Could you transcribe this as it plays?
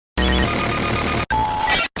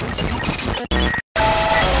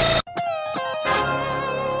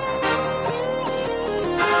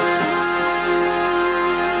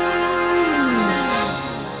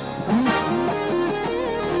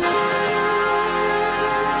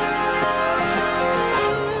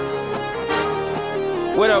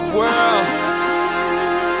What up, world?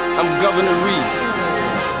 I'm Govenor Reiss,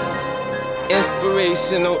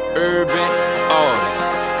 inspirational urban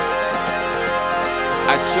artist.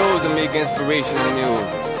 I chose to make inspirational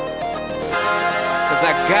music, cause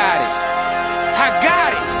I got it.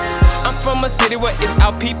 I'm from a city where it's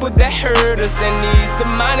our people that hurt us, and these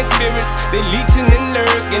demonic spirits, they leeching and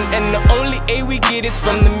lurking, and the only aid we get is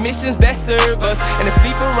from the missions that serve us. And to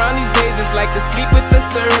sleep around these days is like to sleep with the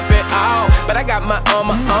serpent. Oh, but I got my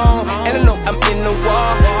armor on, and I know I'm in the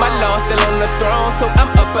wall. My Lord's still on the throne, so I'm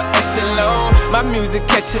upper echelon. My music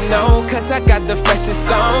catching on, cause I got the freshest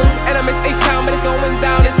songs. And I miss H-Town, but it's going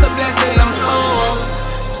down, it's a blessing, I'm home.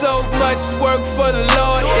 So much work for the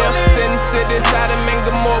Lord here. Sin cities out of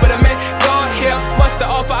Mingamore, but I met God here. Much to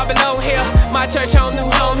all far below here. My church home, new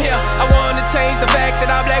home here. I wanna change the fact that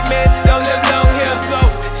all black men don't live long here. So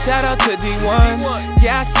shout out to D1,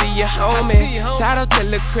 yeah, I see you, homie. Shout out to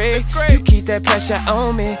Lecrae, you keep that pressure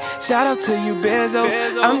on me. Shout out to you, Bezzo,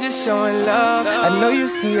 I'm just showing love. I know you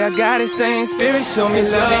see I got it, saying spirit, show me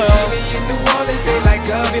love. When they see me in New Orleans, they like,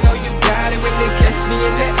 you know you got it. When they catch me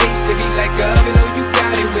in that H, they be like, you know you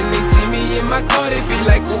got it. When they see me in my car, they be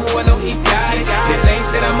like, ooh, I know he got it. They think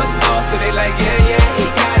that I'm a star, so they like, yeah, he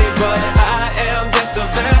got it. But I am just a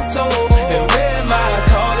vessel, and where am I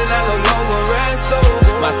calling? I no longer wrestle.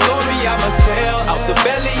 My story I must tell, out the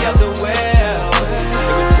belly of the well.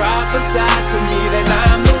 It was prophesied to me that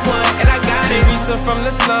I'm the one, and I got it. Reason from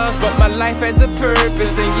the slums, but my life has a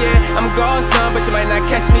purpose. And yeah, I'm God's son, but you might not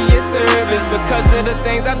catch me in service. Because of the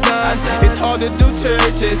things I've done, it's hard to do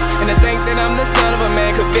churches. And to think that I'm the son of a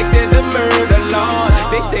man convicted of murder, Lord.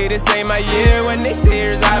 They say this ain't my year, when they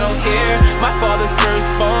say I don't care. My father's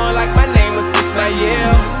firstborn, like my name was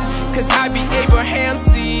Ishmael. Cause I be Abraham's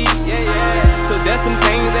seed, so there's some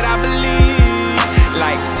things that I believe,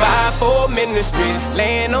 like 5-4 ministry,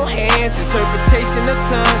 laying on hands, interpretation of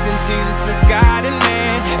tongues, and Jesus is God and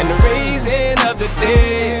man, and the raising of the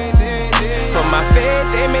dead. For my faith,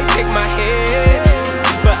 they may take my head,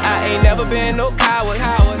 but I ain't never been no coward.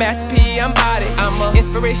 Master P, I'm body, I'm a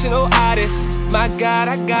inspirational artist. My God,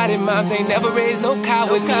 I got it. Moms ain't never raised no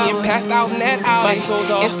coward. Me and passed out in that outing. My shows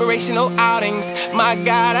are inspirational outings. My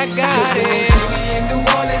God, I got it. When they see me in New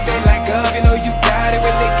Orleans, they like, you know you got it.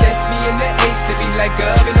 When they catch me in that H, they be like,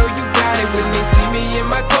 you know you got it. When they see me in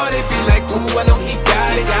my car, they be like, ooh, I know he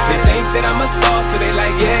got it. They think that I'm a star, so they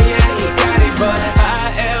like, yeah, he got it. But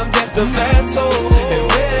I am just a vessel, and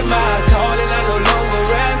where am I calling? I no longer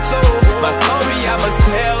wrestle. My story I must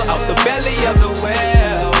tell, out the belly of the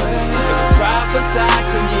well. Prophesied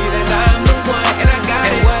to me that I'm the one, and I got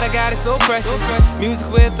it. And what I got is so precious. Music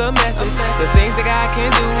with a message. The things that God can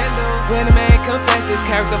do when a man confesses.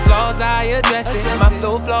 Character flaws, I address it. My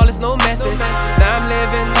flow flawless, no message. Now I'm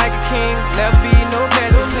living like a king, never be no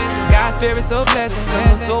peasant. God's spirit so pleasant.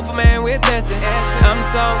 I'm a soulful man with blessing. I'm the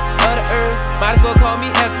salt of the earth. Might as well call me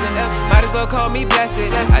Epson. Might as well call me blessed.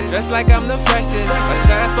 I dress like I'm the freshest. My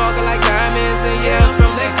shine sparkle like diamonds, and yeah, I'm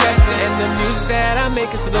from that crescent. And the music that I make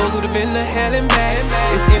is for those who've been to hell and back.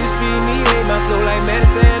 This industry needed my flow like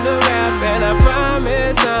medicine to rap. And I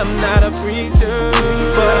promise I'm not a preacher,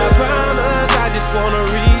 but I promise I just wanna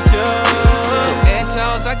reach you. So Aunt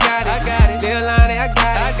Charles, I got it. Lil Lonnie, I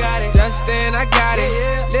got it. Justin, I got it.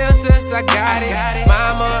 Lil Sis, I got it.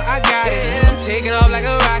 Mama, I got it. I'm taking off like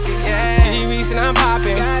a rocket. G Reiss and I'm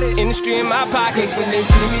popping. Industry in my pockets. When they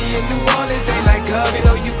see me in New Orleans, they like, you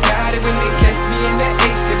know you got it. When they catch me in that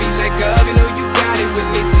H, they be like, you know you got it. When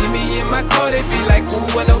they see me in my car, they be like,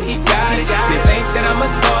 ooh, I know he got it. They think that I'm a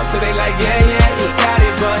star, so they like, yeah,